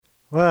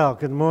Well,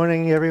 good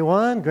morning,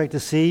 everyone. Great to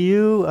see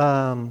you.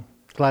 Glad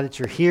that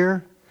you're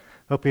here.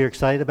 Hope you're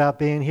excited about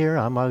being here.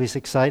 I'm always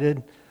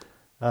excited.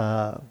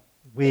 My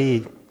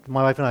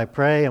wife and I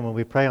pray, and when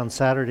we pray on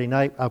Saturday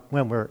night,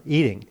 when we're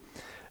eating,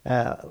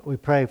 we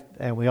pray,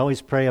 and we always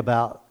pray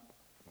about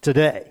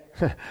today.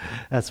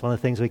 That's one of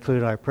the things we include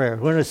in our prayer.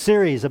 We're in a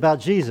series about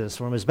Jesus,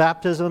 from his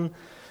baptism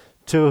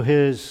to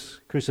his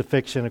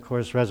crucifixion, of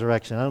course,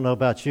 resurrection. I don't know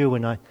about you,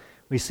 when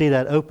we see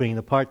that opening,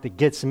 the part that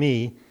gets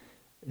me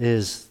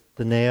is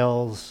the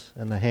nails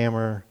and the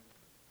hammer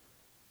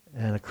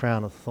and a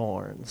crown of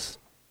thorns.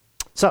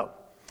 So,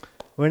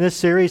 we're in this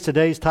series.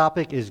 Today's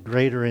topic is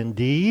Greater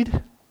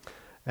Indeed.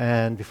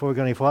 And before we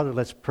go any further,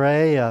 let's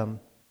pray.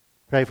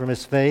 Pray for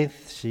Miss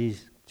Faith. She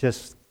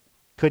just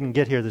couldn't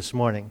get here this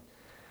morning.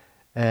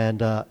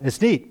 And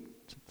it's neat.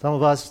 Some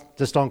of us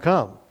just don't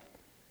come.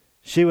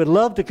 She would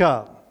love to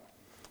come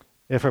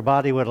if her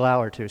body would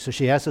allow her to. So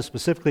she asked us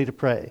specifically to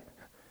pray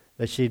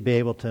that she'd be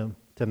able to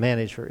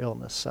manage her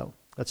illness. So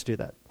let's do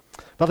that.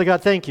 Father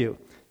God, thank you.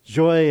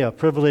 Joy, a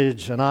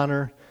privilege, an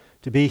honor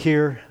to be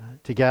here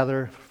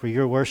together for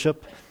your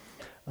worship,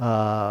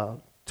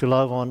 to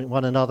love on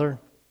one another,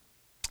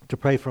 to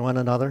pray for one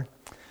another.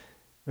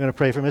 We're going to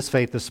pray for Miss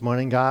Faith this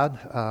morning,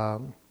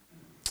 God.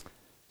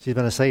 She's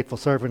been a faithful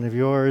servant of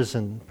yours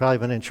and probably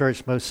been in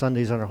church most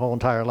Sundays in her whole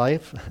entire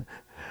life.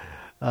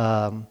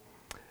 And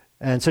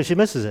so she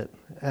misses it.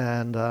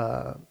 And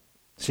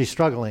she's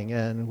struggling.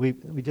 And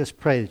we just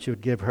pray that you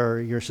would give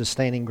her your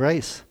sustaining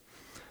grace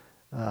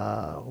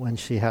when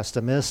she has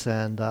to miss,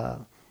 and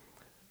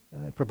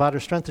provide her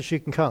strength that she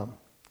can come.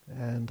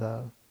 And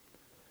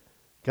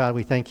God,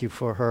 we thank you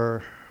for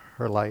her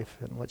life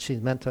and what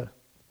she's meant to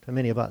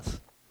many of us.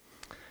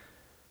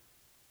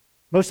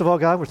 Most of all,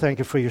 God, we're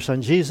thankful for your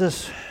son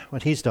Jesus,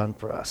 what he's done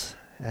for us.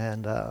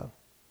 And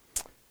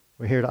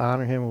we're here to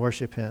honor him and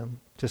worship him.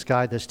 Just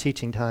guide this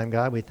teaching time,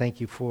 God. We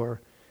thank you for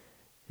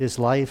his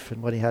life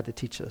and what he had to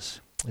teach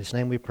us. In his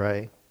name we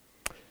pray.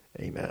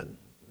 Amen.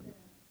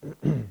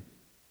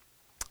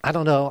 I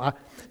don't know.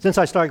 Since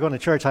I started going to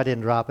church, I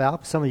didn't drop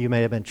out. Some of you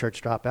may have been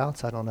church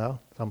dropouts. I don't know,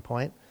 at some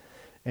point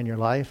in your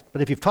life.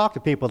 But if you've talked to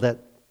people that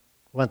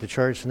went to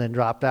church and then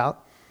dropped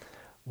out,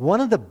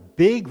 one of the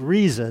big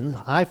reasons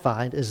I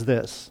find is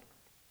this.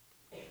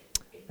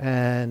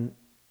 And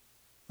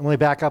I'm going to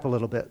back up a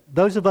little bit.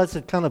 Those of us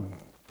that kind of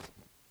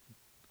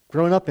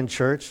grown up in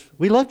church,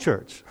 we love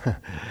church.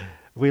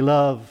 We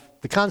love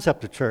the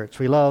concept of church.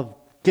 We love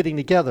getting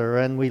together,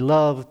 and we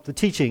love the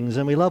teachings,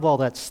 and we love all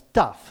that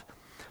stuff.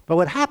 But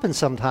what happens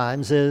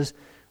sometimes is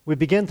we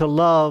begin to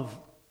love,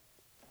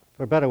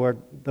 for a better word,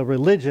 the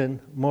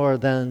religion more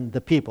than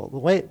the people. The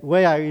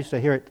way I used to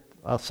hear it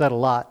said a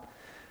lot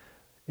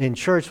in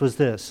church was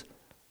this: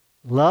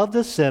 love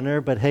the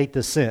sinner but hate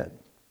the sin,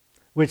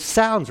 which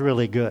sounds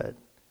really good.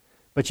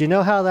 But you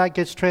know how that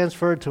gets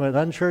transferred to an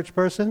unchurched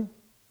person?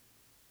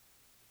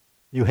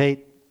 You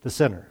hate the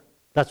sinner.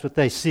 That's what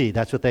they see.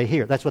 That's what they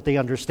hear. That's what they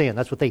understand.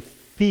 That's what they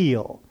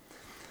feel.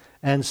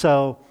 And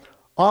so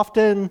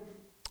often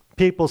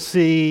people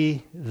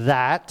see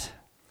that,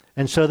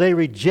 and so they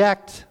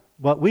reject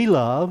what we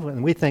love,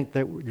 and we think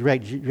that we're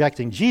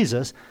rejecting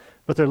Jesus,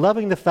 but they're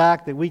loving the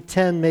fact that we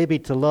tend maybe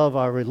to love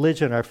our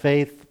religion, our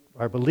faith,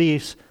 our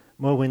beliefs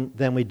more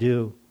than we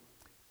do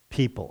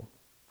people.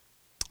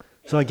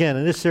 So again,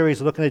 in this series,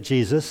 looking at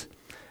Jesus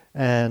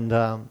and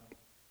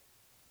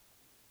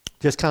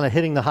just kind of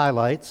hitting the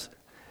highlights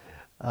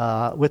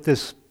with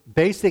this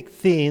basic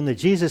theme that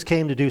Jesus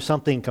came to do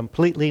something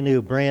completely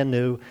new, brand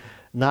new,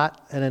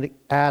 not an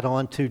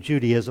add-on to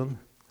Judaism,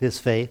 his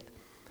faith,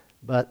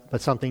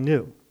 but something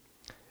new.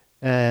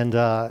 And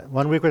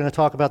one week we're going to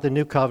talk about the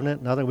new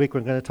covenant. Another week we're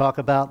going to talk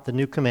about the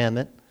new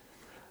commandment.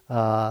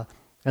 And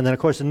then, of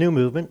course, the new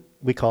movement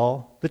we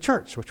call the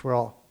church, which we're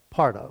all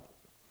part of.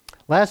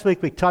 Last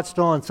week we touched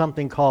on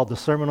something called the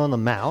Sermon on the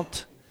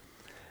Mount.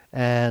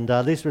 And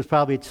these were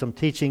probably some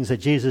teachings that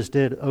Jesus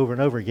did over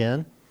and over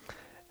again.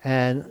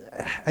 And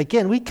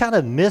again, we kind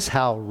of miss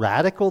how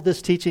radical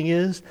this teaching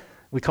is.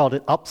 We called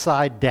it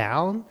upside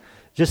down,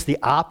 just the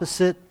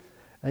opposite,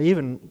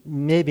 even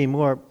maybe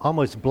more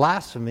almost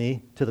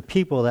blasphemy to the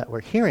people that were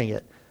hearing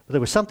it. But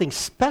there was something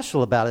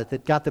special about it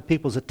that got the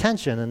people's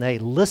attention, and they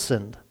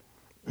listened.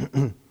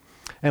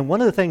 And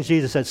one of the things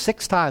Jesus said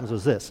 6 times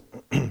was this: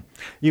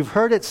 you've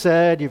heard it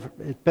said,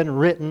 it's been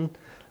written,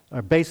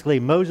 or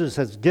basically Moses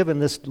has given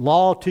this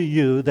law to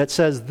you that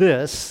says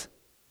this,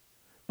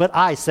 but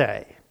I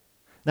say.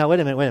 Now,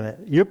 wait a minute.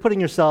 You're putting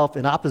yourself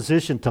in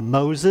opposition to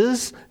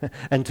Moses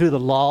and to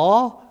the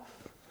law?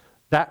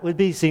 That would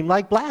seem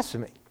like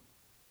blasphemy.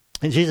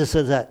 And Jesus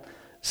says that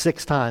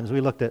 6 times.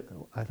 We looked at,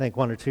 I think,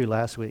 1 or 2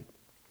 last week.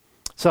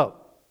 So,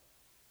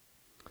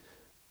 I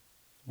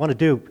want to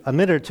do a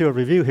minute or two of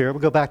review here. We'll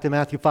go back to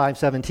Matthew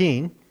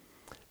 5:17.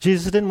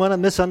 Jesus didn't want to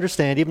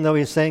misunderstand, even though he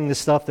was saying this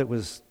stuff that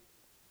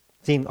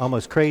seemed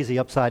almost crazy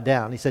upside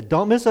down. He said,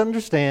 don't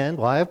misunderstand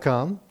why I've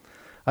come.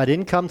 I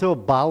didn't come to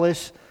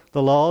abolish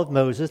the law of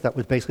Moses, that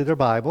was basically their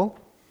Bible,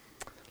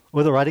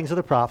 or the writings of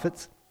the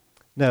prophets.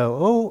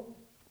 No,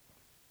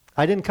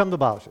 I didn't come to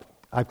abolish it.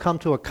 I've come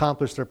to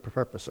accomplish their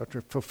purpose or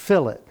to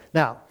fulfill it.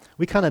 Now,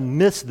 we kind of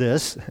miss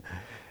this,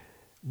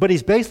 but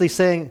he's basically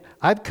saying,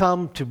 I've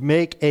come to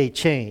make a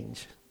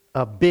change,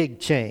 a big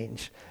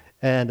change.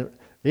 And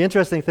the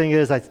interesting thing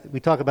is, we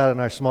talk about it in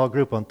our small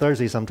group on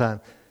Thursday sometime.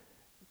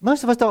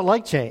 Most of us don't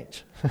like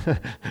change.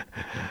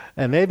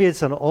 And maybe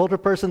it's an older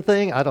person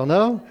thing, I don't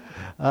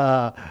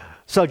know.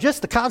 So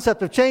just the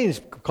concept of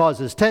change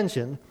causes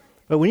tension.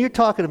 But when you're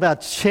talking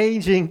about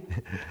changing,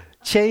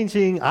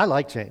 I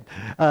like change,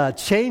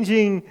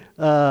 changing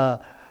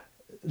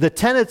the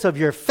tenets of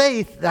your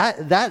faith,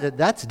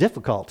 that's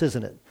difficult,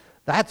 isn't it?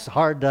 That's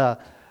hard to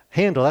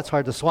handle, that's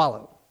hard to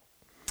swallow.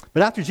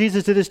 But after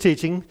Jesus did his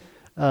teaching,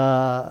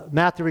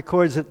 Matthew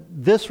records that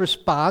this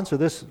response or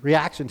this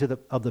reaction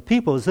of the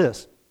people is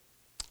this.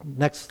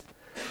 Next.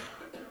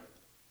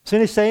 As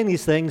soon as he's saying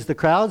these things, the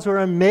crowds were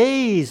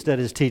amazed at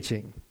his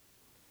teaching.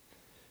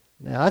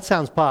 Now, that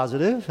sounds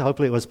positive.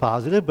 Hopefully it was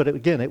positive, but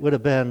again, it would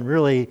have been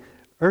really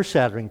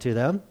earth-shattering to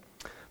them.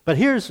 But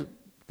here's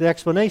the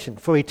explanation.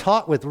 For he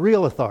taught with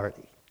real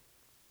authority.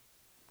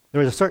 There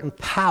was a certain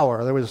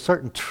power. There was a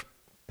certain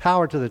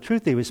power to the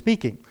truth he was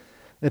speaking.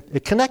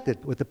 It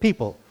connected with the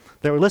people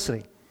that were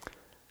listening.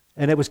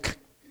 And it was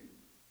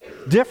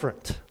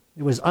different.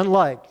 It was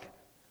unlike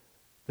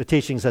the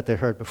teachings that they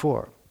heard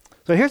before.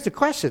 So here's the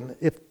question.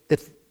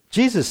 If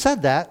Jesus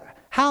said that,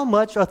 how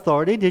much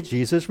authority did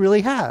Jesus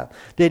really have?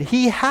 Did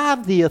he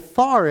have the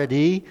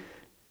authority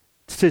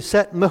to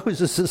set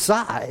Moses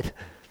aside?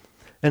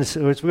 And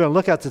so we're going to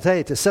look at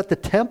today, to set the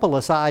temple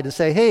aside and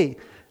say, hey,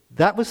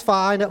 that was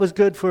fine, that was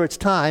good for its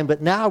time,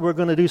 but now we're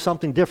going to do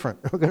something different.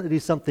 We're going to do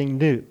something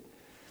new.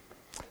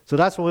 So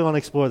that's what we want to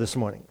explore this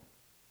morning.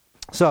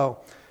 So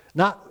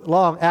not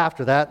long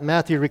after that,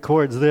 Matthew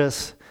records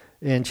this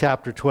in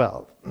chapter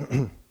 12.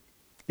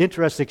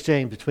 Interesting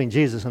exchange between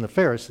Jesus and the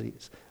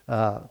Pharisees.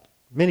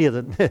 Many of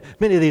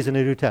these in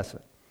the New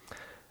Testament.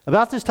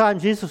 About this time,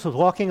 Jesus was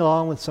walking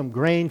along with some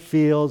grain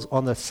fields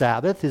on the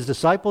Sabbath. His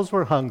disciples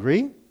were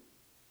hungry,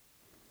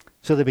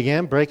 so they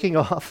began breaking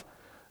off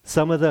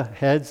some of the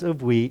heads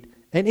of wheat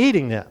and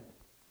eating them.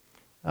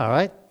 All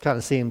right, kind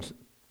of seems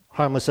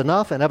harmless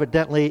enough, and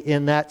evidently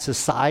in that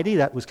society,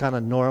 that was kind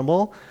of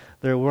normal.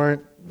 There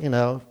weren't,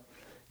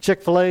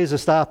 Chick-fil-A's to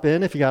stop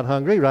in if you got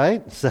hungry,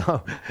 right?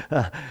 So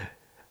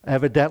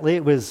evidently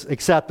it was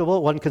acceptable.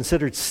 It wasn't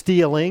considered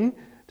stealing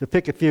to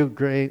pick a few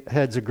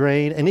heads of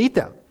grain and eat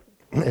them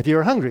if you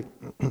were hungry.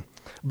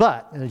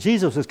 But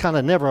Jesus was kind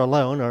of never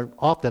alone, or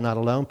often not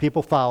alone.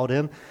 People followed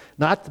him.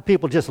 Not the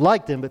people just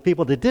liked him, but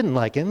people that didn't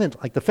like him,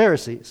 like the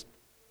Pharisees.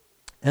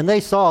 And they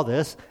saw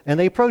this, and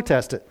they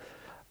protested.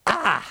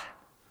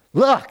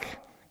 Look,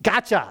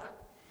 gotcha.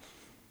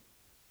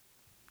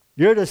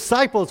 Your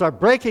disciples are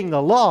breaking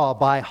the law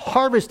by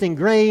harvesting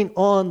grain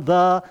on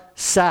the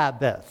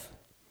Sabbath.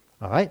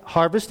 All right,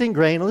 harvesting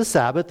grain on the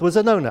Sabbath was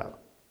a no-no.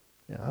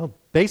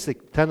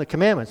 Basic Ten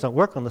Commandments don't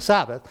work on the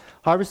Sabbath.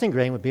 Harvesting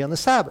grain would be on the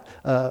Sabbath.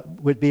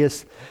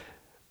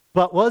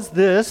 But was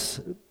this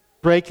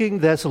breaking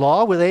this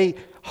law? Were they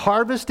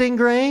harvesting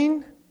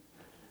grain?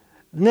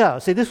 No.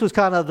 See, this was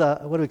kind of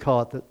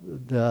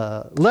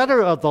the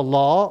letter of the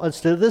law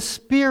instead of the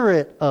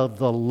spirit of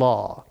the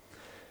law.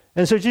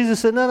 And so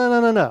Jesus said,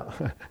 no.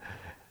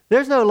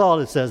 There's no law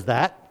that says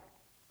that.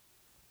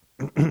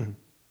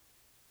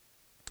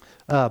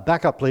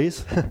 Back up,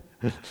 please.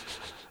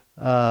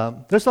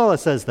 There's no law that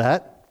says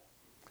that.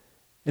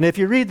 And if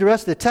you read the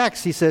rest of the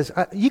text, he says,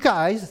 you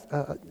guys,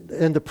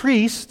 and the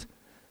priest,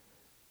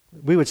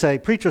 we would say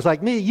preachers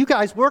like me, you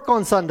guys work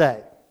on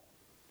Sunday.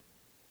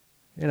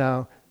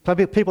 Some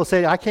people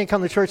say, I can't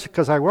come to church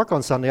because I work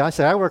on Sunday. I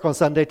say, I work on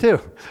Sunday too.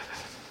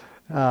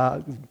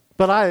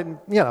 But I'm,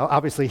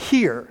 obviously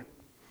here.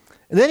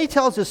 And then he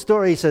tells this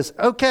story. He says,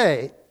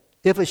 okay,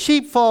 if a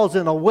sheep falls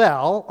in a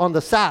well on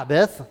the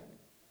Sabbath,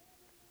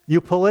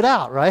 you pull it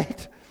out,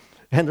 right?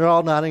 And they're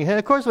all nodding head.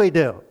 Of course we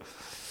do.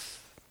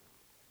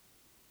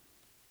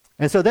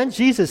 And so then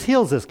Jesus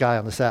heals this guy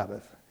on the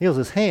Sabbath. Heals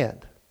his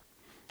hand.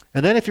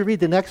 And then if you read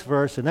the next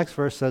verse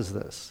says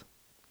this.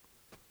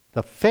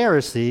 The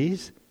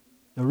Pharisees,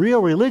 the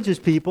real religious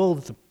people,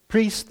 the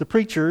priests, the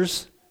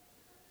preachers,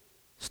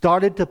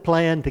 started to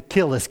plan to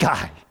kill this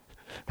guy.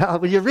 Now,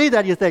 when you read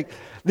that, you think,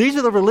 these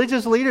are the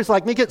religious leaders?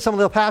 Like me get some of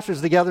the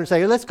pastors together and say,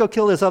 hey, let's go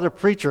kill this other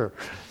preacher.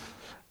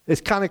 It's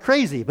kind of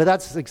crazy, but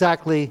that's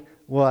exactly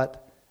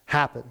what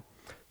happened.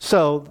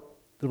 So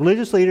the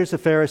religious leaders, the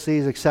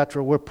Pharisees,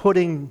 etc., were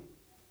putting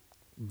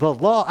the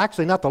law,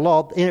 actually not the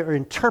law, their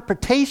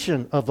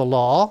interpretation of the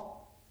law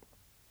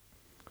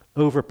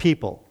over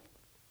people.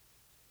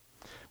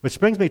 Which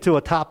brings me to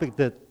a topic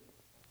that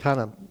kind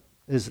of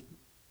is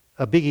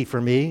a biggie for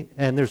me,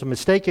 and there's a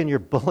mistake in your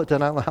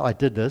bulletin. I don't know how I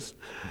did this.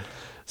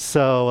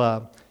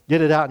 So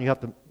get it out and you have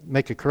to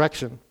make a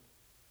correction.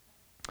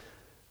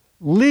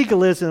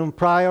 Legalism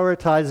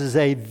prioritizes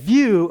a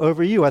view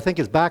over you. I think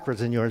it's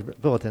backwards in your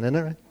bulletin, isn't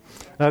it?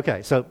 Right?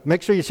 Okay, so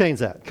make sure you change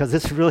that because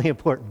it's really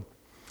important.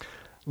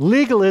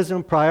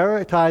 Legalism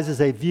prioritizes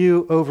a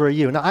view over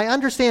you. Now, I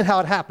understand how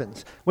it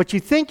happens. What you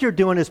think you're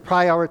doing is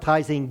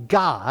prioritizing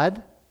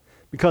God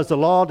because the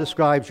law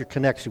describes your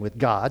connection with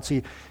God.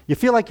 So you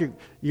feel like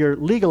you're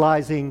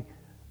legalizing,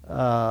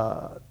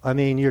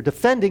 you're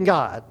defending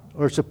God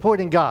or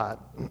supporting God.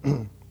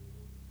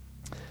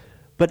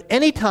 But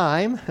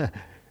anytime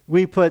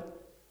we put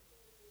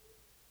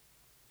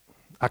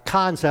a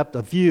concept,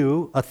 a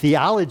view, a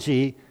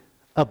theology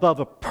above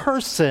a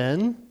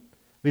person,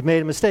 we've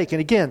made a mistake. And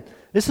again,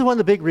 this is one of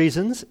the big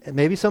reasons, and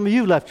maybe some of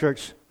you left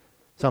church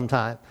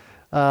sometime.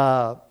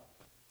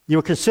 You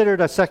were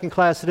considered a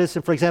second-class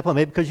citizen, for example,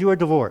 maybe because you were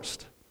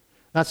divorced.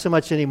 Not so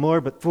much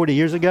anymore, but 40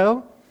 years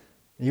ago,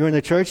 you were in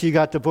the church, you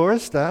got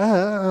divorced.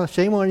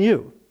 Shame on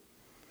you.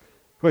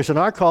 Of course, in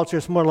our culture,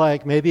 it's more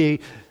like maybe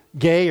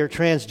gay or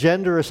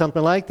transgender or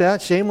something like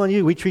that. Shame on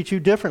you. We treat you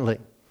differently.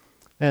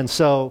 And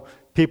so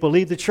people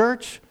leave the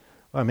church,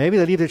 or maybe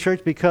they leave the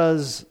church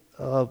because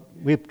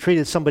we've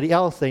treated somebody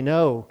else they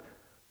know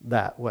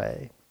that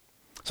way.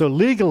 So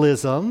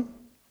legalism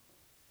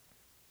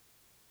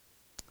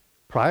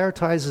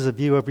prioritizes a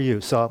view over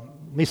you. So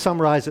let me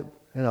summarize it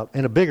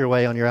in a bigger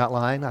way on your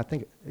outline. I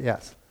think,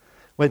 yes.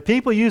 When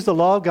people use the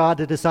law of God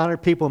to dishonor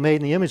people made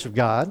in the image of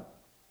God,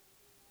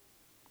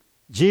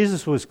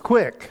 Jesus was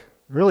quick,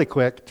 really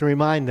quick, to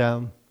remind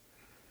them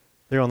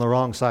they're on the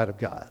wrong side of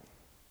God.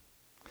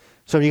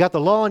 So you got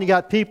the law and you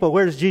got people.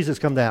 Where does Jesus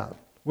come down?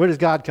 Where does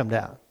God come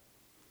down?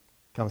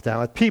 Comes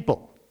down with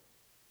people.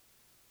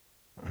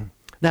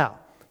 Now,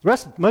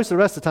 most of the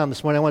rest of the time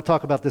this morning, I want to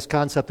talk about this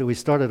concept that we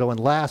started on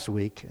last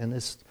week, and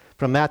it's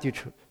from Matthew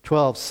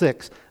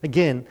 12:6.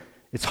 Again,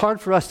 it's hard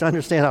for us to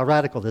understand how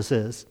radical this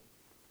is.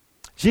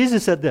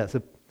 Jesus said this,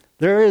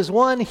 there is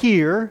one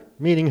here,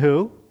 meaning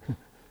who?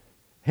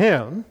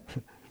 Him,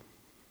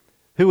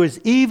 who is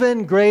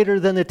even greater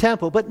than the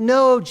temple. But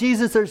no,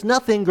 Jesus, there's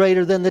nothing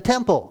greater than the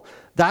temple.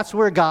 That's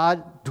where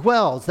God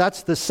dwells.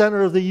 That's the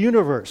center of the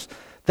universe.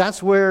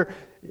 That's where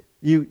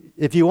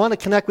if you want to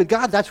connect with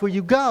God, that's where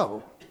you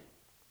go.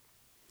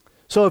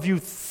 So if you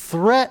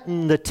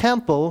threaten the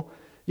temple,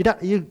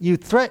 you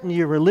threaten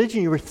your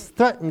religion, you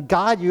threaten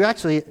God, you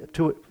actually,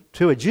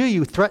 to a Jew,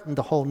 you threaten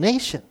the whole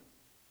nation.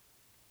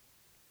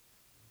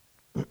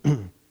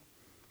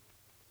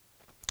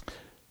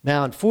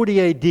 Now in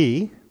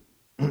 40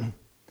 AD,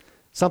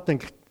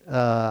 something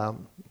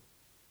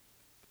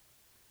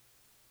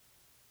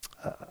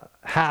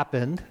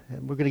happened,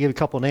 and we're going to give you a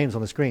couple names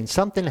on the screen.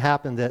 Something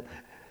happened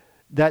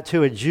that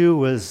to a Jew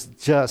was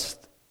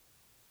just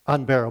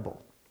unbearable.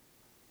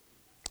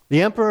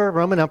 The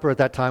Roman emperor at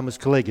that time was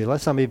Caligula.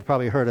 Some of you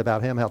probably heard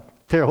about him, how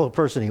terrible a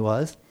person he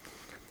was.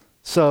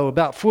 So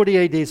about 40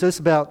 AD, so this is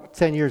about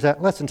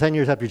less than 10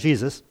 years after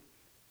Jesus,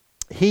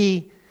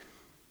 he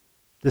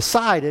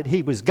decided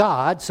he was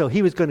God, so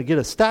he was going to get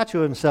a statue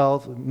of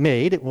himself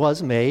made. It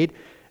was made,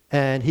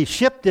 and he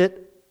shipped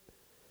it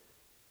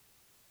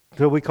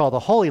to what we call the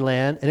Holy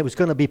Land, and it was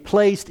going to be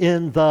placed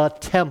in the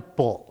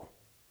temple.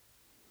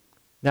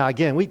 Now,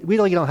 again, we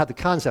really don't have the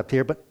concept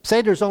here, but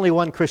say there's only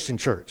one Christian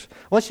church.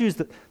 Let's use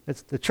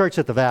it's the church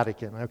at the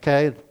Vatican,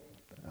 okay,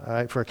 all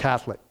right, for a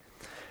Catholic.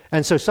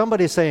 And so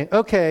somebody's saying,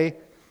 okay,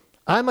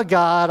 I'm a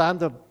god, I'm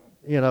the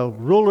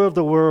ruler of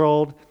the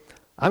world.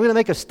 I'm going to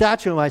make a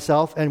statue of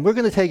myself, and we're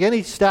going to take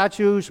any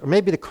statues, or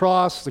maybe the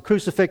cross, the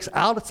crucifix,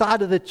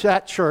 outside of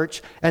that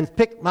church and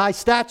pick my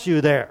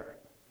statue there.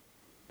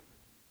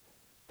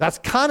 That's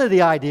kind of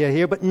the idea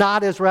here, but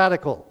not as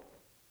radical,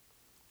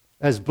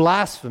 as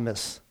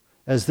blasphemous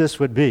as this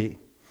would be.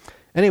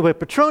 Anyway,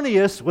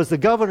 Petronius was the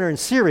governor in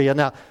Syria.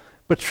 Now,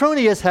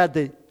 Petronius had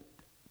the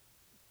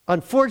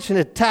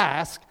unfortunate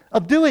task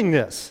of doing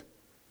this.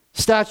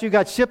 Statue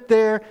got shipped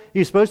there. He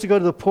was supposed to go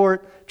to the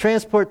port,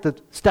 transport the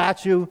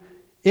statue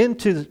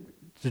into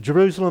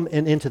Jerusalem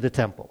and into the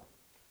temple.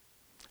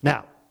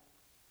 Now,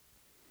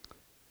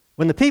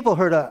 when the people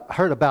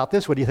heard about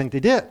this, what do you think they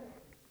did?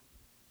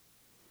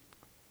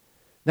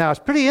 Now, it's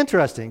pretty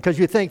interesting because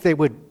you think they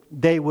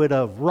would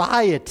have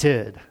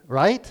rioted,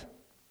 right?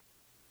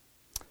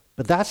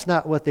 But that's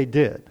not what they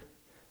did.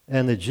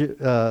 And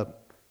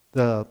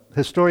the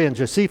historian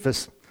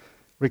Josephus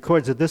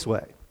records it this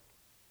way.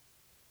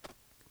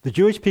 The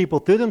Jewish people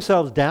threw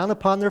themselves down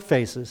upon their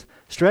faces,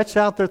 stretched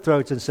out their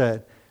throats, and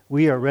said,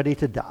 "We are ready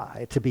to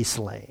die, to be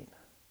slain."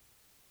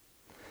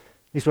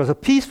 This was a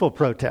peaceful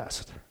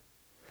protest.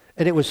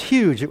 And it was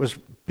huge. It was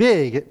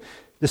big. It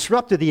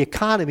disrupted the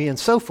economy and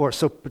so forth.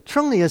 So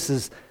Petronius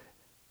is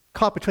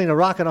caught between a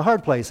rock and a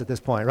hard place at this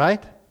point,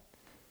 right?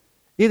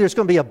 Either it's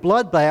going to be a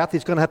bloodbath,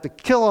 he's going to have to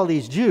kill all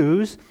these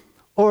Jews,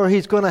 or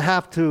he's going to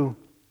have to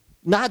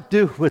not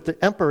do what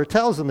the emperor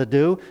tells him to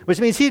do, which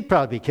means he'd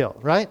probably be killed,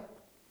 right?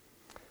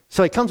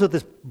 So he comes with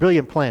this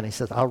brilliant plan. He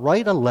says, I'll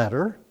write a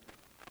letter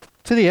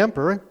to the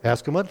emperor,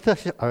 ask him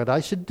what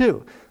I should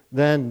do.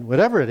 Then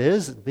whatever it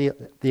is, it'll be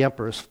the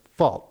emperor's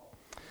fault.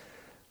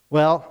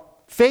 Well,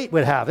 fate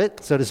would have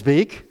it, so to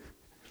speak,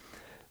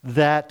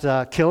 that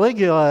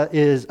Caligula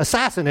is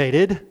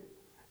assassinated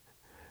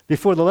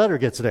before the letter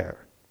gets there.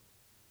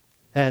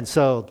 And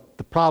so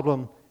the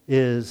problem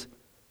is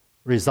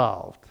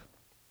resolved.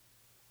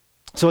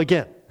 So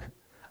again,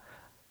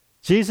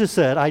 Jesus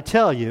said, I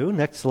tell you,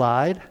 next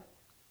slide,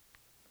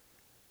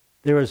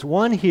 There is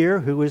one here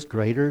who is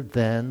greater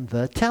than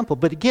the temple.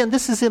 But again,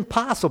 this is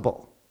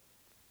impossible.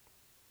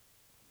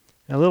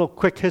 A little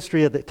quick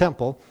history of the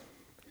temple.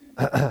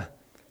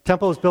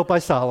 Temple was built by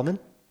Solomon.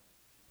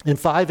 In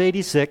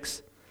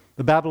 586,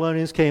 the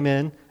Babylonians came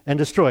in and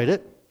destroyed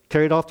it,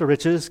 carried off the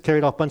riches,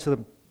 carried off a bunch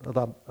of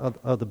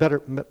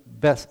the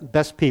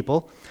best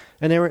people,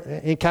 and they were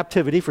in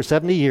captivity for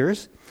 70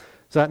 years.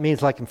 So that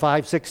means like in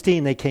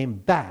 516 they came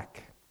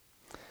back.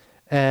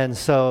 And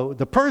so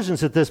the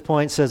Persians at this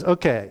point says,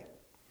 okay,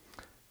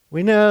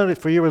 we know that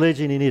for your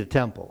religion you need a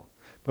temple,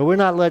 but we're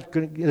not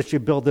going to let you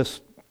build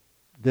this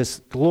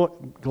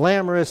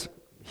glamorous,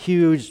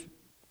 huge,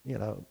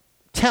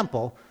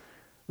 temple.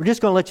 We're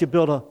just going to let you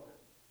build a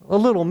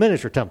little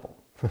miniature temple.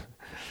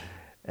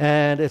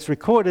 And it's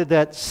recorded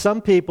that some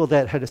people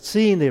that had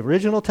seen the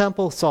original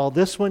temple saw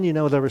this one. You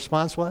know what their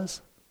response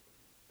was?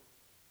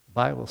 The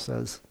Bible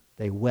says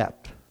they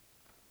wept.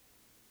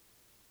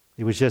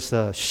 It was just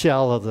a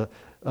shell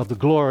of the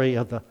glory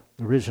of the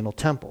original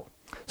temple.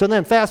 So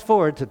then fast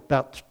forward to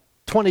about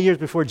 20 years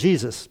before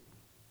Jesus,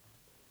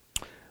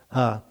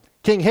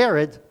 King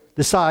Herod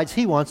decides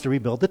he wants to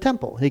rebuild the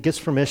temple. He gets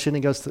permission,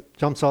 he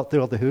jumps out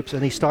through all the hoops,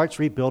 and he starts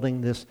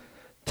rebuilding this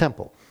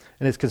temple.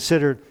 And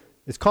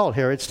it's called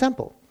Herod's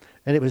temple.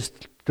 And it was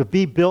to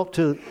be built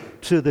to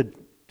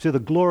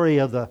the glory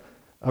of the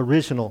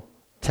original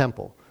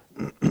temple.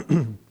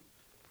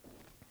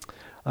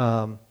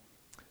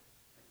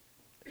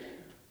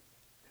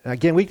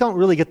 Again, we don't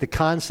really get the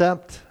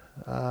concept,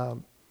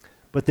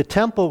 but the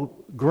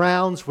temple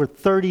grounds were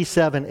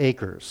 37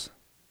 acres.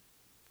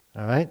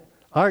 All right?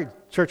 Our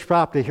church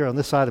property here on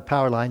this side of the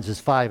power lines is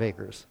 5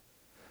 acres.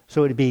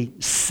 So it would be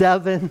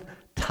 7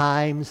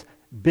 times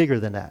bigger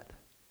than that.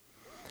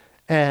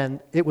 And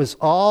it was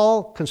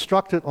all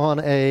constructed on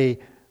a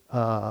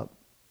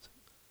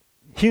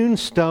hewn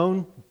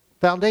stone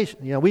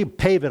foundation. We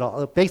pave it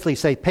all. Basically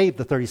say pave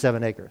the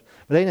 37 acres.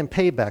 But they didn't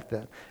pave back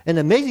then. And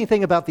the amazing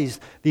thing about these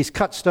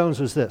cut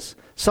stones was this.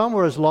 Some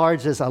were as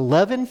large as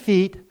 11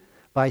 feet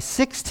by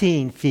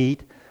 16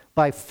 feet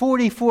by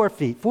 44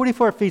 feet.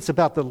 44 feet is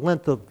about the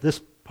length of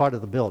this part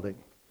of the building.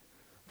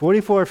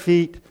 44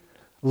 feet,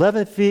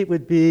 11 feet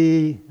would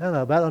be,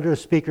 about under the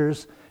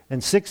speakers,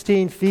 and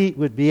 16 feet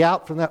would be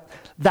out from that.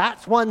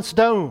 That's one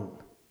stone.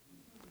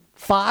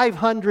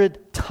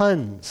 500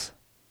 tons.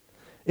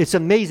 It's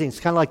amazing. It's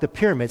kind of like the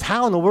pyramids.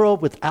 How in the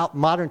world, without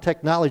modern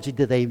technology,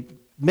 did they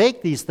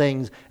make these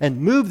things and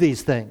move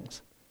these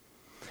things?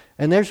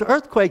 And there's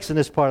earthquakes in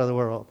this part of the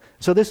world.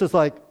 So this is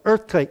like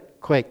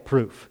earthquake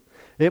proof.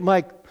 It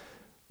might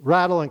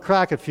rattle and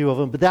crack a few of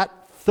them, but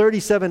that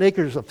 37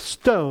 acres of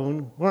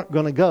stone weren't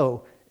going to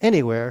go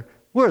anywhere,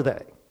 were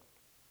they?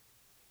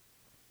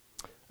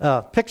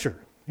 Picture.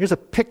 Here's a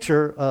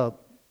picture of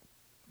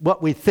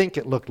what we think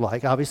it looked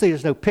like. Obviously,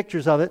 there's no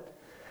pictures of it.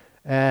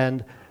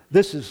 And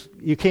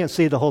you can't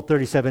see the whole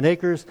 37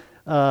 acres.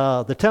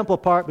 The temple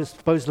part was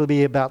supposed to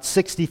be about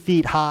 60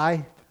 feet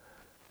high.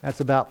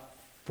 That's about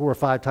 4 or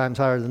 5 times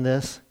higher than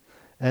this.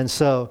 And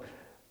so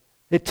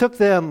it took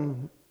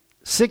them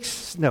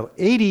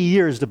 80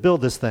 years to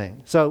build this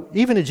thing. So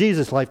even in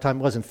Jesus' lifetime,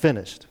 it wasn't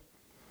finished.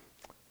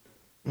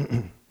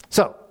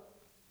 So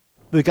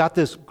we got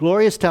this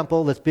glorious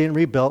temple that's being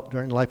rebuilt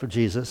during the life of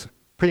Jesus,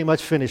 pretty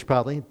much finished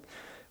probably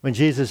when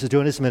Jesus is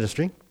doing his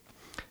ministry.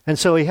 And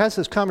so he has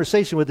this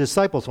conversation with his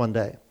disciples one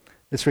day.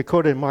 It's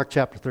recorded in Mark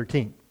chapter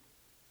 13.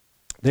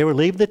 They were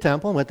leaving the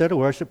temple, went there to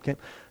worship.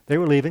 They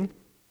were leaving.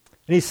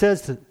 And he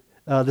says to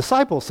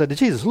disciples said to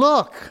Jesus,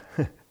 look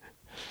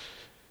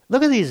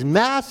at these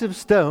massive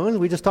stones.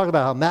 We just talked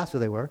about how massive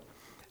they were.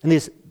 And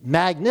these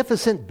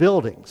magnificent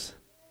buildings.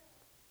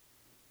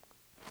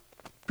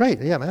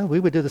 Great, yeah, man, we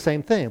would do the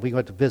same thing. We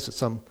went to visit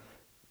some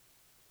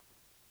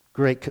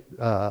great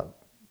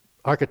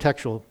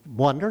architectural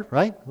wonder,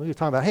 right? We were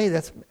talking about, hey,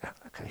 that's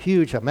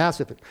huge,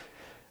 massive.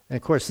 And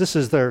of course, this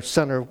is their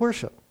center of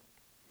worship.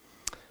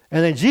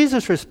 And then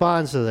Jesus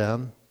responds to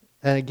them,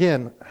 and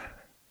again,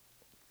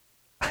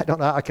 I don't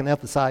know how I can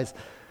emphasize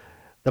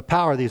the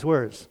power of these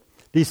words.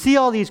 Do you see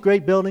all these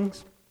great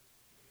buildings?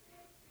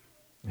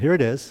 Here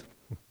it is.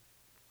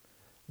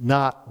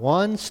 Not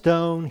one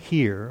stone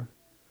here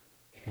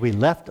we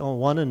left on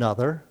one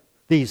another.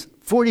 These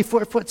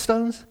 44-foot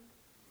stones.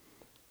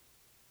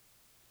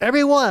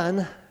 Every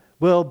one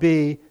will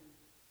be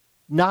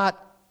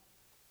not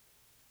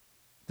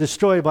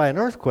destroyed by an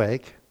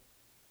earthquake.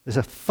 There's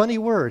a funny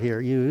word here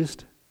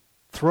used.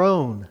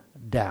 Thrown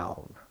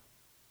down.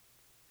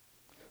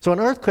 So an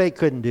earthquake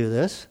couldn't do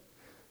this.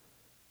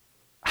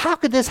 How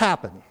could this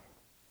happen?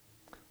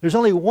 There's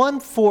only one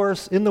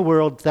force in the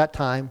world at that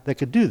time that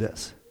could do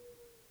this,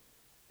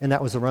 and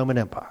that was the Roman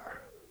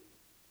Empire.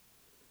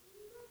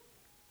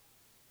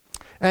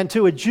 And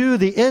to a Jew,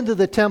 the end of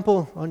the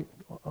temple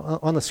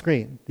on the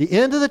screen, the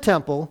end of the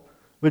temple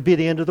would be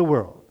the end of the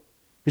world.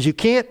 Because you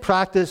can't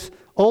practice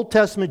Old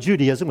Testament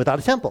Judaism without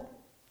a temple.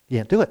 You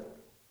can't do it.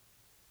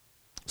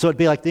 So it'd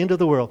be like the end of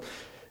the world.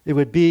 It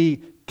would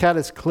be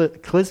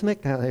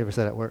cataclysmic. I never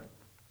said that word.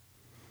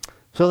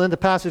 So then the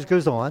passage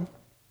goes on.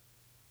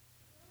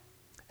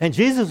 And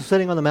Jesus was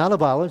sitting on the Mount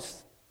of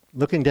Olives,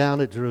 looking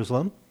down at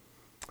Jerusalem,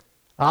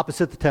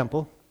 opposite the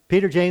temple.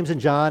 Peter, James, and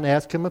John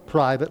asked him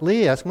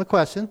privately, asked him a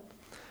question.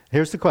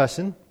 Here's the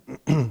question.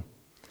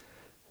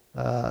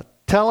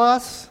 Tell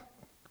us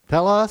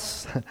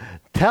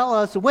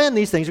when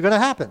these things are going to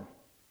happen.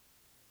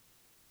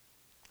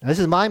 Now, this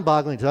is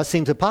mind-boggling to us,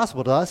 seems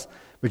impossible to us,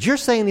 but you're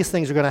saying these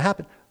things are going to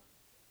happen.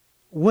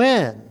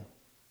 When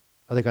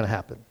are they going to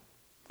happen?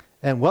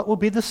 And what will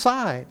be the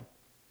sign?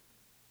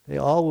 They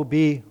all will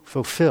be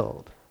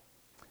fulfilled.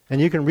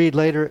 And you can read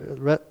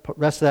later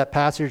rest of that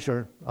passage,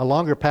 or a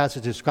longer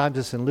passage describes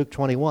this in Luke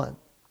 21.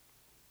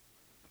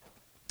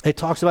 It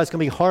talks about it's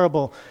going to be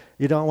horrible.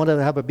 You don't want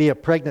to be a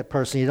pregnant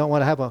person. You don't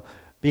want to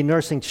be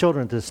nursing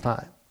children at this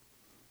time.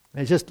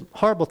 It's just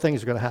horrible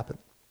things are going to happen.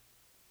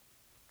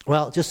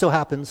 Well, it just so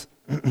happens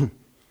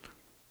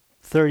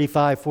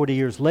 35, 40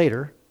 years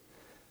later,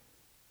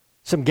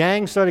 some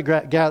gangs started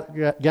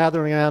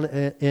gathering around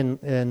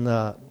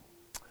in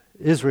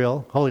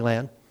Israel, Holy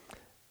Land,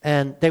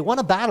 and they won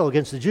a battle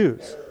against the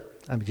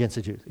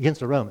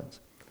Romans.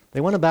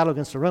 They won a battle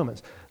against the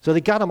Romans. So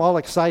they got them all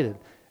excited,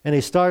 and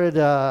they started,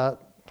 I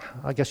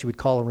guess you would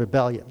call it,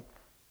 rebellion.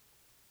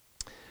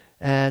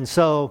 And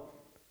so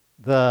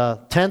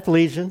the 10th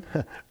Legion,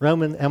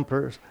 Roman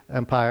Empire,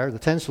 the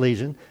 10th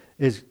Legion,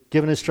 is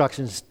given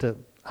instructions to,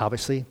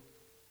 obviously,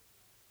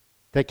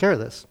 take care of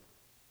this.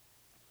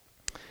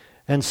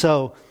 And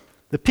so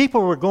the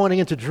people were going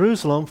into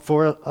Jerusalem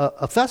for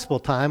a festival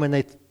time, and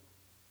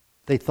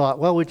they thought,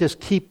 well, we'll just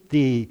keep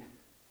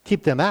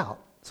them out,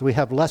 so we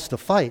have less to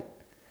fight.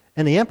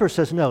 And the emperor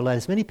says, no, let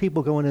as many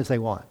people go in as they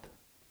want.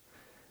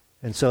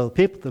 And so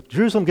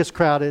Jerusalem gets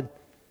crowded.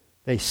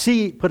 They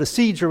put a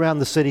siege around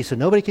the city so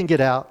nobody can get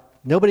out,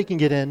 nobody can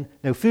get in,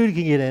 no food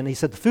can get in. He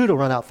said the food will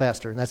run out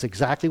faster, and that's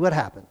exactly what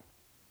happened.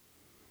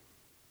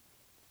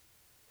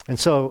 And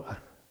so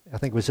I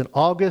think it was in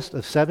August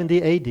of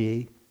 70 AD,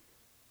 the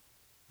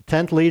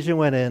 10th Legion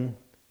went in,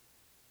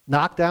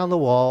 knocked down the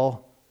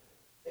wall,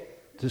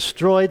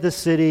 destroyed the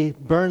city,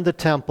 burned the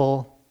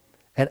temple,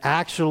 and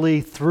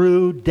actually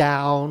threw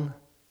down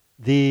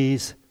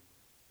these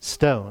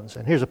stones.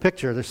 And here's a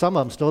picture. There's some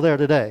of them still there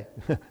today.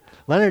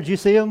 Leonard, did you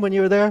see them when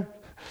you were there?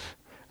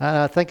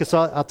 I think it's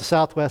out the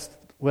southwest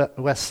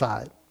west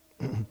side.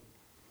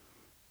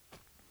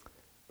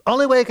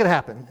 Only way it could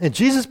happen. And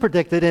Jesus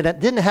predicted, and it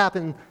didn't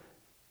happen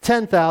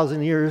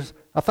 10,000 years,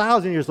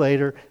 1,000 years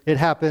later. It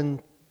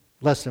happened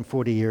less than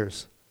 40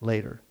 years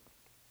later.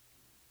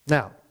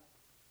 Now,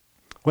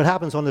 what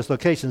happens on this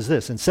location is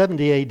this. In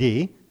 70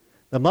 AD,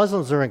 the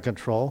Muslims are in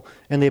control,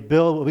 and they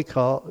build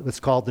what's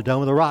called the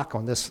Dome of the Rock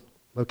on this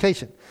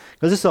location.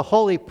 Because this is a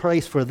holy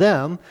place for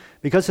them,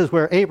 because this is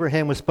where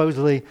Abraham was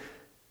supposedly,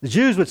 the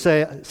Jews would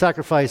say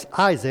sacrifice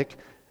Isaac,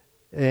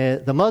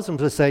 the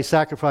Muslims would say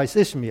sacrifice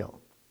Ishmael.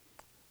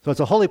 So it's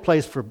a holy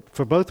place for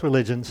both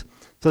religions.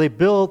 So they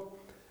build,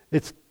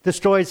 it's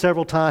destroyed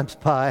several times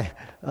by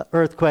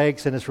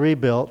earthquakes, and it's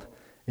rebuilt.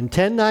 In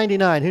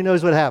 1099, who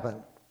knows what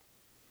happened?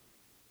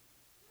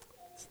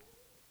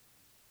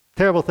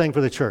 Terrible thing for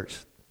the church.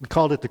 We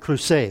called it the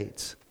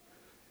Crusades.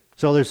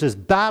 So there's this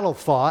battle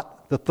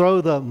fought to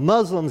throw the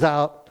Muslims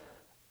out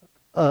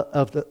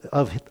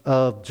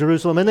of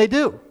Jerusalem, and they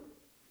do.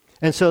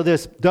 And so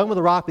this Dome of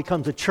the Rock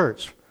becomes a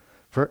church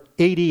for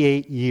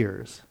 88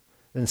 years.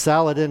 And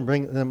Saladin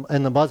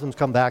and the Muslims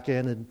come back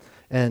in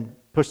and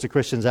push the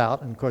Christians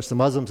out. And of course, the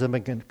Muslims have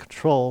been in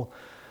control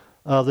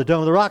of the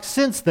Dome of the Rock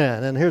since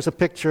then. And here's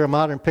a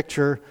modern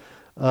picture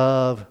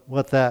of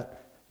what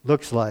that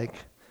looks like.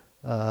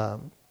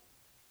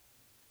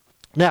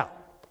 Now,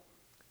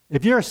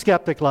 if you're a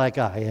skeptic like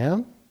I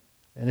am,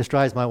 and this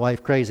drives my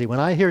wife crazy, when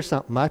I hear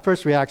something, my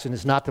first reaction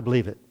is not to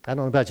believe it. I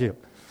don't know about you.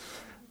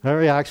 My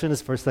reaction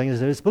is, first thing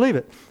is to believe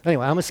it.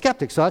 Anyway, I'm a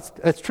skeptic, so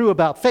that's true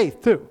about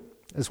faith too,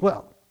 as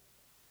well.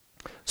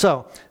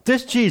 So,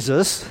 this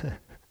Jesus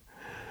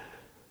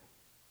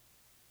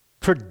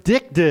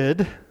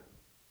predicted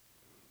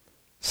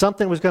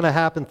something was going to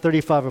happen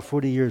 35 or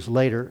 40 years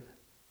later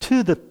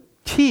to the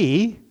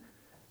T,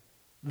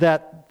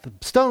 that the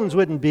stones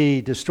wouldn't be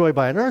destroyed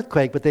by an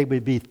earthquake, but they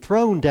would be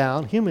thrown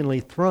down, humanly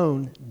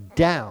thrown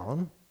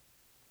down.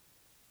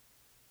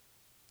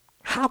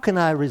 How can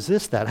I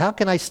resist that? How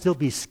can I still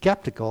be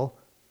skeptical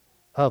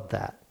of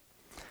that?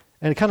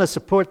 And kind of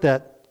support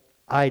that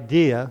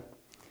idea,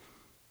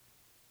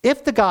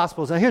 if the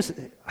Gospels, now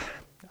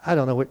I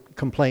don't know what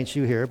complaints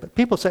you hear, but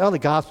people say, oh, the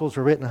Gospels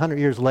were written 100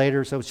 years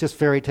later, so it's just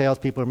fairy tales,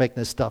 people are making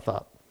this stuff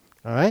up.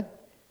 All right?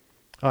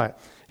 All right.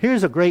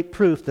 Here's a great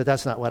proof that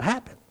that's not what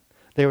happened.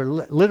 They were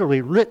literally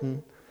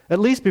written at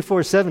least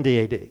before 70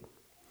 AD.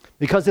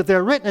 Because if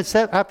they're written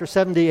after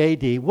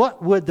 70 AD,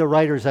 what would the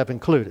writers have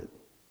included?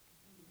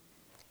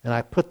 And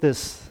I put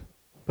this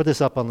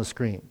up on the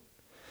screen.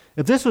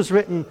 If this was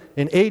written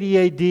in 80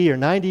 AD or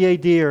 90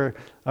 AD or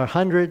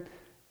 100,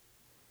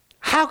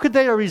 how could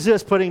they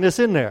resist putting this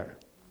in there?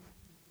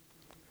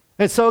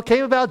 And so it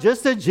came about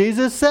just as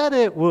Jesus said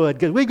it would,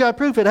 because we got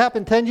proof it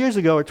happened 10 years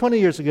ago or 20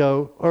 years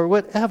ago or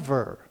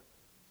whatever.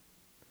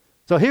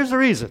 So here's the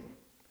reason.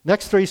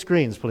 Next 3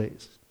 screens,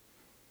 please.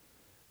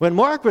 When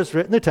Mark was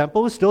written, the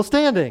temple was still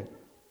standing.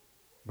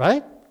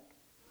 Right?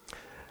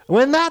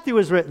 When Matthew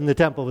was written, the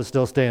temple was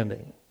still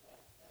standing.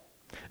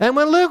 And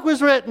when Luke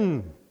was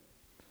written,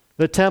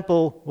 the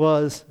temple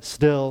was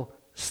still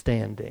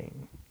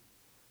standing.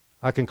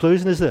 Our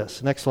conclusion is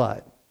this. Next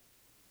slide.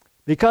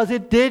 Because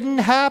it didn't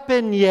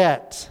happen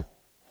yet.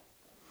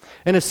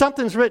 And if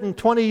something's written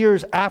 20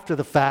 years after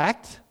the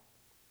fact,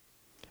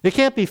 it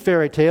can't be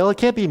fairy tale, it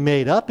can't be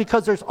made up,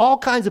 because there's all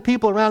kinds of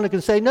people around that can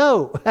say,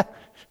 no,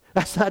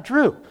 that's not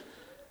true.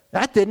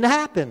 That didn't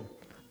happen.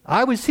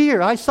 I was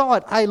here, I saw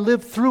it, I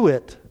lived through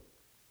it.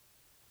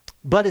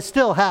 But it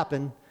still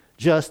happened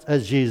just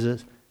as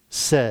Jesus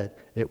said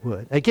it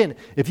would. Again,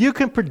 if you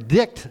can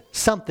predict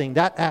something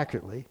that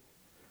accurately,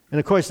 and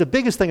of course the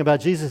biggest thing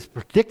about Jesus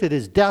predicted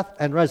his death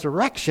and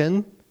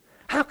resurrection,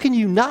 how can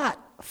you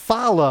not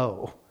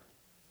follow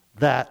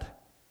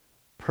that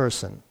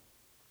person?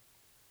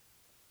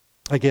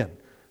 Again,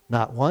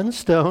 not one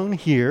stone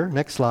here,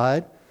 next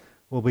slide,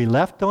 will be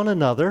left on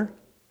another.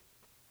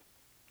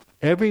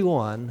 Every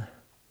one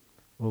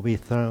will be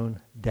thrown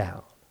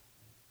down.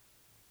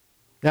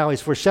 Now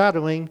he's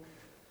foreshadowing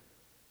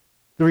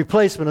the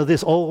replacement of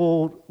this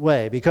old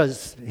way,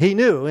 because he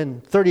knew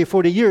in 30 or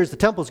 40 years the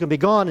temple's going to be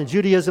gone and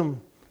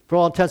Judaism, for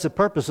all intents and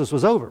purposes,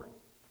 was over.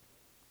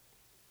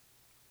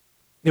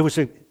 It was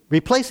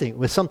replacing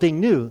with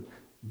something new,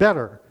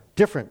 better,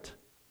 different.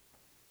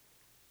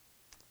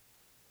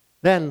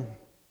 Then,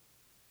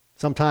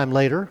 sometime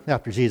later,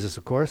 after Jesus,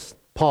 of course,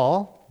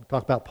 Paul, we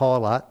talk about Paul a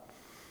lot,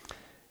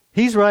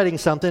 he's writing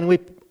something. We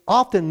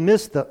often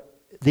miss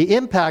the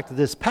impact of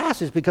this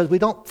passage because we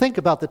don't think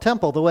about the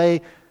temple the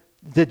way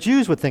the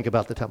Jews would think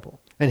about the temple.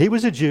 And he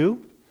was a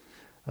Jew.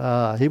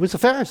 He was a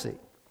Pharisee.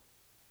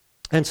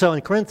 And so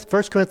in 1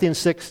 Corinthians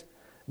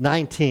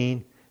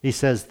 6:19, he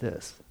says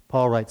this.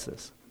 Paul writes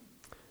this.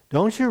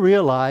 Don't you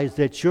realize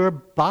that your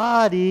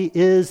body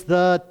is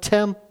the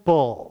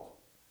temple?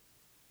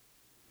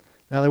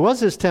 Now there was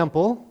this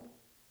temple.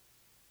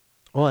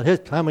 Well, at his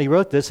time when he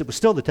wrote this, it was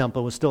still the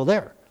temple, was still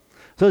there.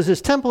 So there's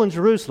this temple in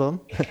Jerusalem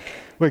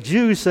where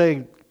Jews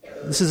say,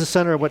 this is the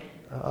center of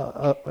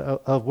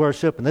of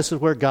worship, and this is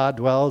where God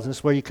dwells, and this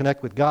is where you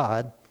connect with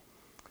God.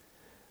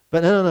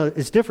 But no,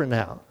 it's different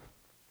now.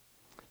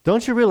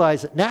 Don't you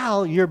realize that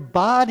now your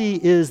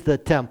body is the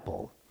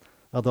temple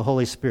of the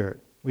Holy Spirit?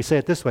 We say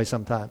it this way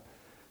sometimes.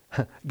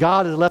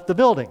 God has left the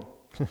building.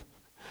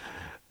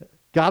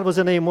 God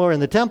wasn't any more in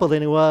the temple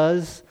than he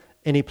was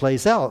any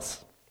place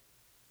else.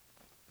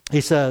 He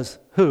says,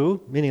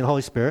 who, meaning the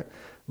Holy Spirit,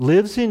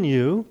 lives in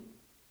you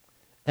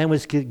and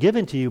was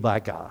given to you by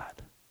God.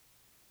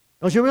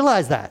 Don't you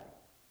realize that?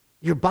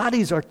 Your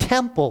bodies are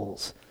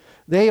temples.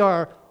 They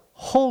are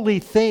holy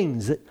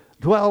things that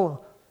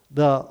dwell,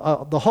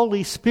 the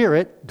Holy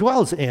Spirit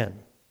dwells in.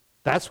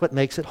 That's what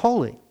makes it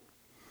holy.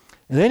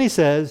 And then he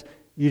says,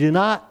 you do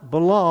not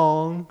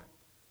belong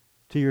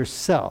to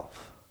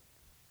yourself.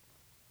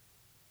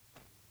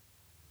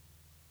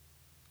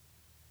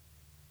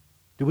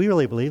 Do we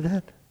really believe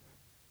that?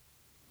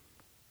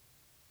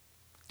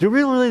 Do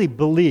we really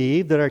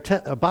believe that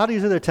our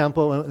bodies are their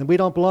temple and we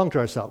don't belong to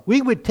ourselves?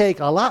 We would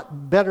take a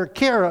lot better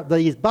care of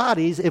these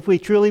bodies if we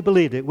truly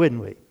believed it, wouldn't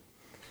we?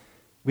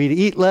 We'd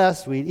eat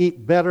less, we'd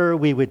eat better,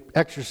 we would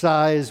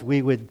exercise,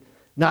 we would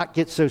not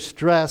get so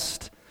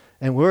stressed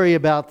and worry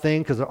about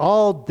things because they're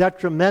all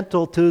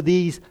detrimental to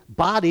these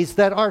bodies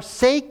that are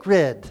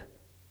sacred.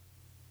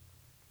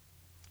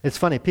 It's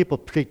funny, people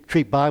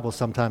treat Bibles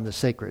sometimes as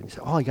sacred. And you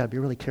say, oh, you got to be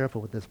really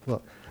careful with this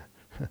book.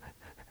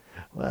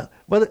 well,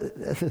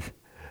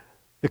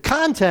 the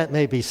content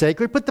may be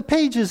sacred, but the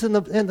pages in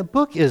the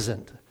book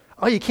isn't.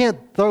 Oh, you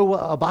can't throw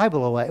a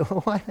Bible away.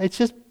 It's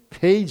just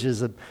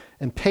pages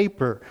and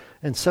paper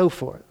and so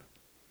forth.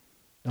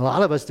 And a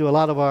lot of us do a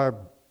lot of our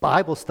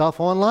Bible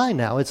stuff online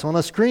now. It's on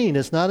a screen.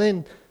 It's not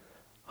in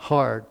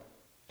hard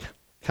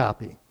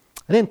copy.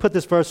 I didn't put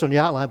this verse on the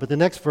outline, but the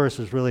next verse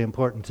is really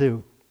important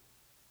too.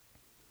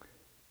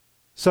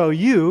 So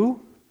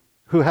you,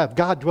 who have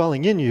God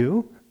dwelling in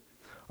you,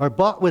 are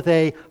bought with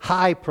a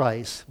high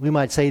price. We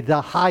might say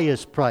the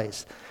highest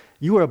price.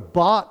 You are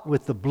bought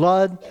with the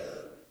blood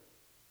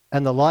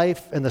and the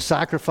life and the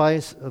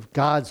sacrifice of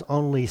God's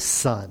only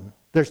Son.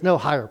 There's no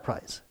higher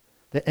price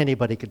that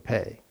anybody could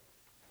pay.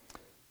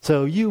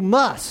 So you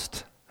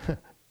must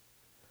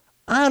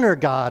honor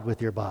God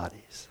with your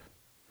bodies.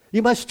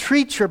 You must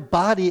treat your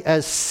body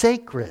as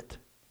sacred.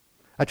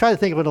 I try to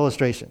think of an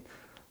illustration.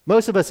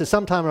 Most of us at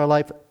some time in our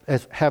life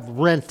have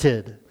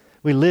rented.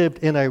 We lived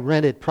in a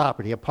rented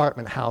property,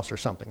 apartment, house, or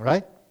something,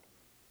 right?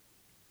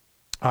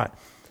 All right.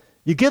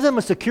 You give them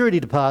a security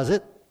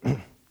deposit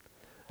in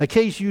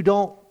case you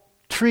don't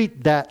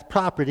treat that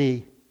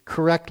property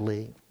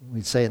correctly.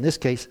 We'd say, in this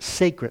case,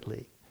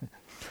 sacredly.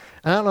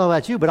 And I don't know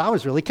about you, but I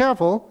was really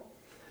careful.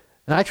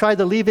 And I tried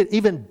to leave it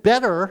even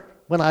better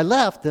when I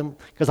left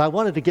because I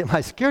wanted to get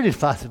my security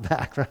deposit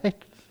back,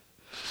 right?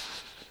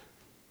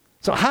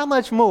 So how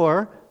much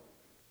more,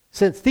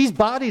 since these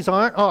bodies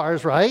aren't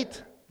ours, right?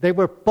 They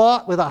were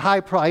bought with a high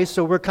price,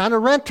 so we're kind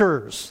of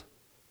renters.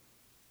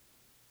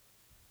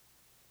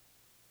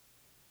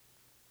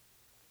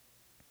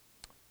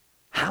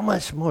 how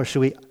much more should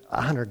we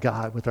honor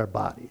God with our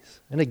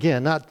bodies? And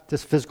again, not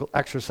just physical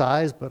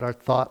exercise, but our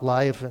thought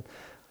life and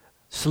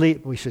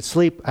sleep. We should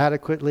sleep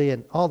adequately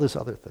and all those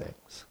other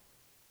things.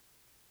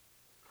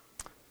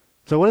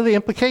 So what are the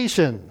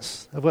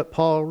implications of what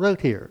Paul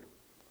wrote here?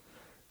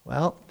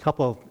 Well, a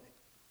couple of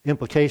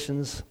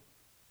implications.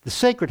 The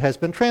sacred has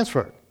been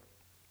transferred.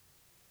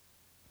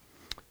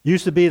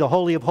 Used to be the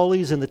Holy of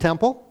Holies in the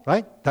temple,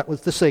 right? That was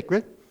the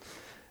sacred.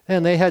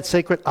 And they had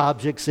sacred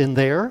objects in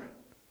there.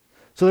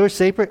 So there were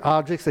sacred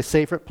objects, a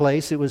sacred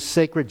place. It was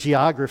sacred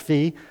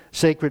geography,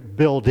 sacred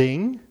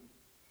building.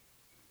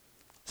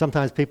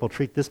 Sometimes people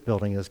treat this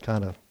building as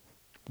kind of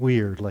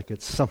weird, like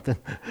it's something.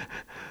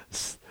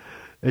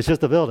 It's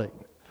just a building.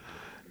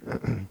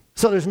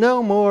 So there's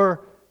no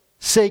more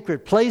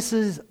sacred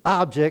places,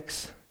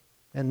 objects.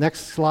 And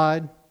next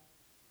slide.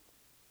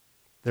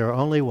 There are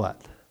only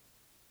what?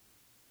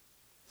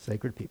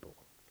 Sacred people.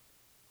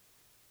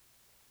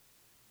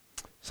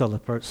 So the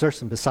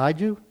person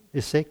beside you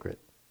is sacred.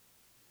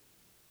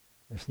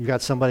 If you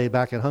got somebody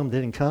back at home that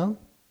didn't come,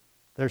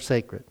 they're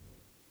sacred.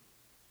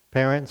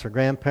 Parents or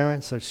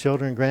grandparents, their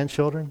children and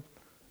grandchildren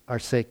are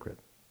sacred.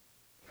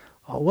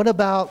 Oh, what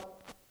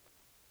about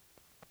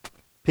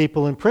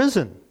people in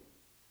prison?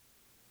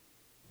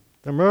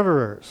 The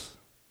murderers,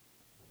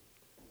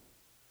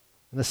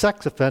 and the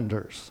sex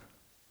offenders,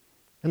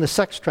 and the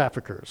sex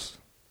traffickers.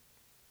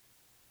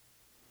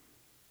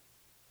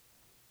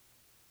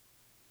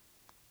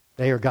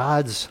 They are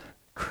God's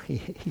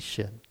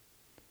creation.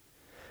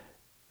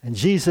 And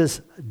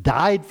Jesus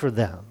died for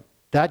them.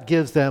 That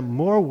gives them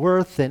more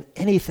worth than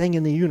anything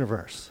in the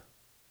universe.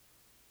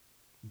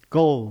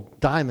 Gold,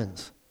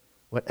 diamonds,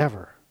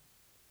 whatever.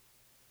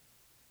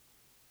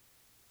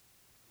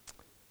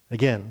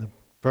 Again, the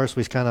verse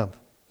we kind of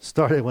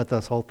started with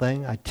this whole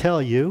thing. I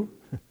tell you,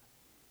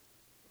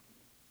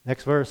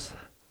 next verse,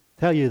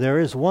 tell you there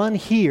is one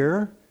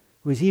here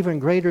who is even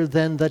greater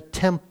than the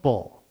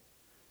temple.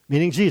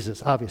 Meaning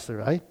Jesus, obviously,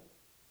 right?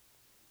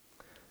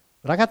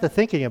 But I got to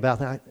thinking about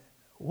that.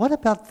 What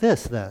about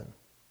this then?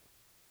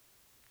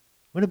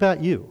 What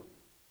about you?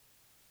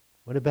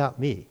 What about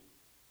me?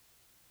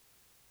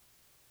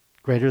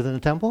 Greater than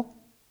the temple?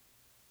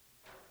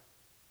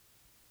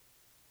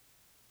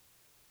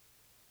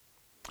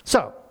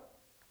 So,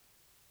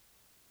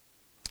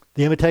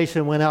 the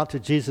invitation went out to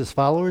Jesus'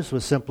 followers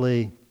was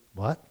simply,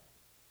 what?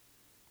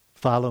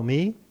 Follow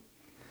me.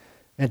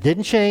 And it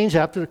didn't change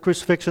after the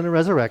crucifixion and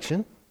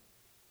resurrection.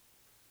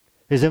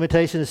 His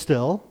invitation is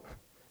still,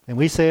 and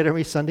we say it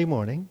every Sunday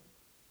morning,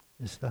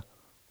 is to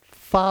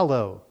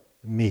follow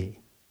me.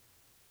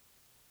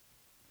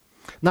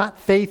 Not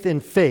faith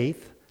in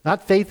faith,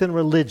 not faith in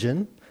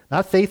religion,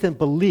 not faith in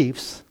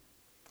beliefs,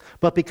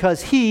 but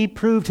because he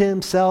proved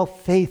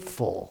himself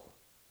faithful.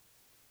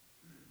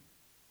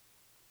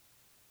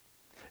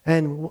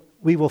 And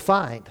we will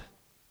find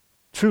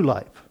true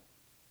life,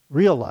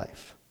 real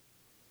life,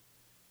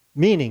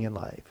 meaning in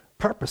life,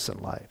 purpose in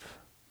life.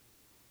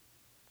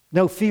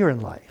 No fear in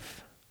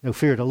life. No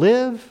fear to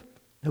live,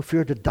 no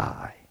fear to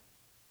die.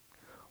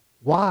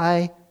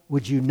 Why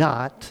would you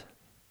not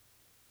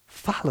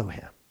follow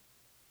him?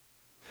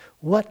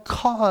 What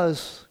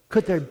cause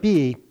could there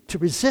be to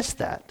resist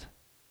that?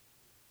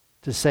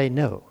 To say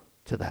no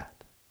to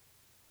that?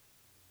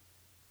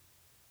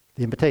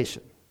 The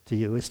invitation to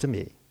you is to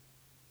me,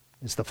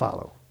 is to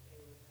follow.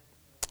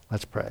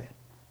 Let's pray.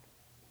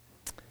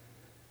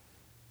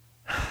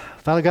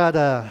 Father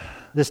God,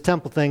 this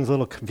temple thing's a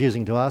little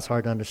confusing to us,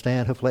 hard to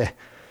understand. Hopefully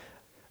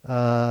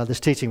this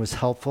teaching was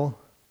helpful.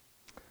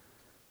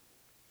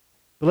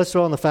 But let's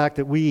throw in the fact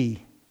that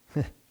we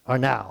are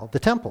now the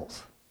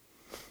temples.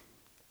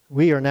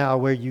 We are now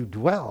where you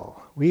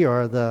dwell. We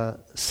are the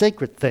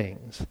sacred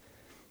things.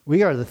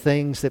 We are the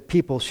things that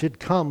people should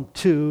come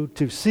to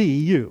see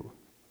you.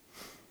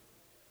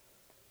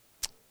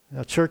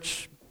 Now,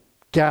 church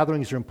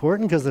gatherings are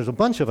important because there's a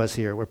bunch of us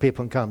here where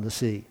people can come to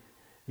see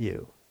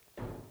you.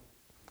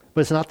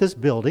 But it's not this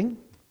building.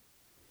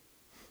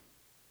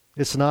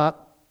 It's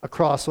not a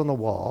cross on the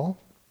wall.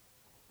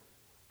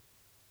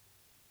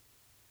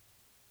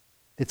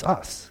 It's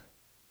us.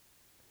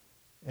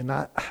 And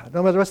I don't know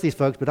about the rest of these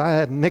folks, but I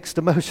have mixed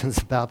emotions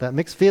about that,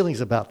 mixed feelings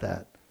about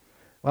that.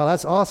 Well,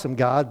 that's awesome,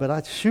 God, but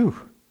I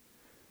sure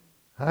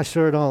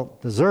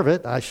don't deserve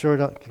it. I sure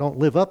don't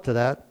live up to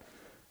that.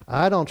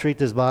 I don't treat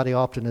this body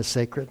often as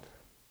sacred.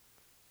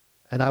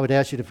 And I would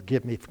ask you to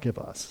forgive me, forgive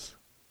us.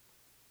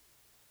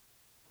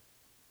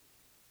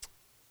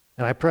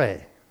 And I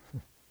pray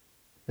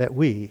that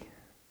we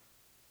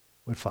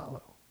would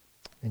follow.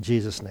 In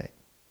Jesus' name,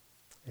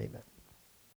 amen.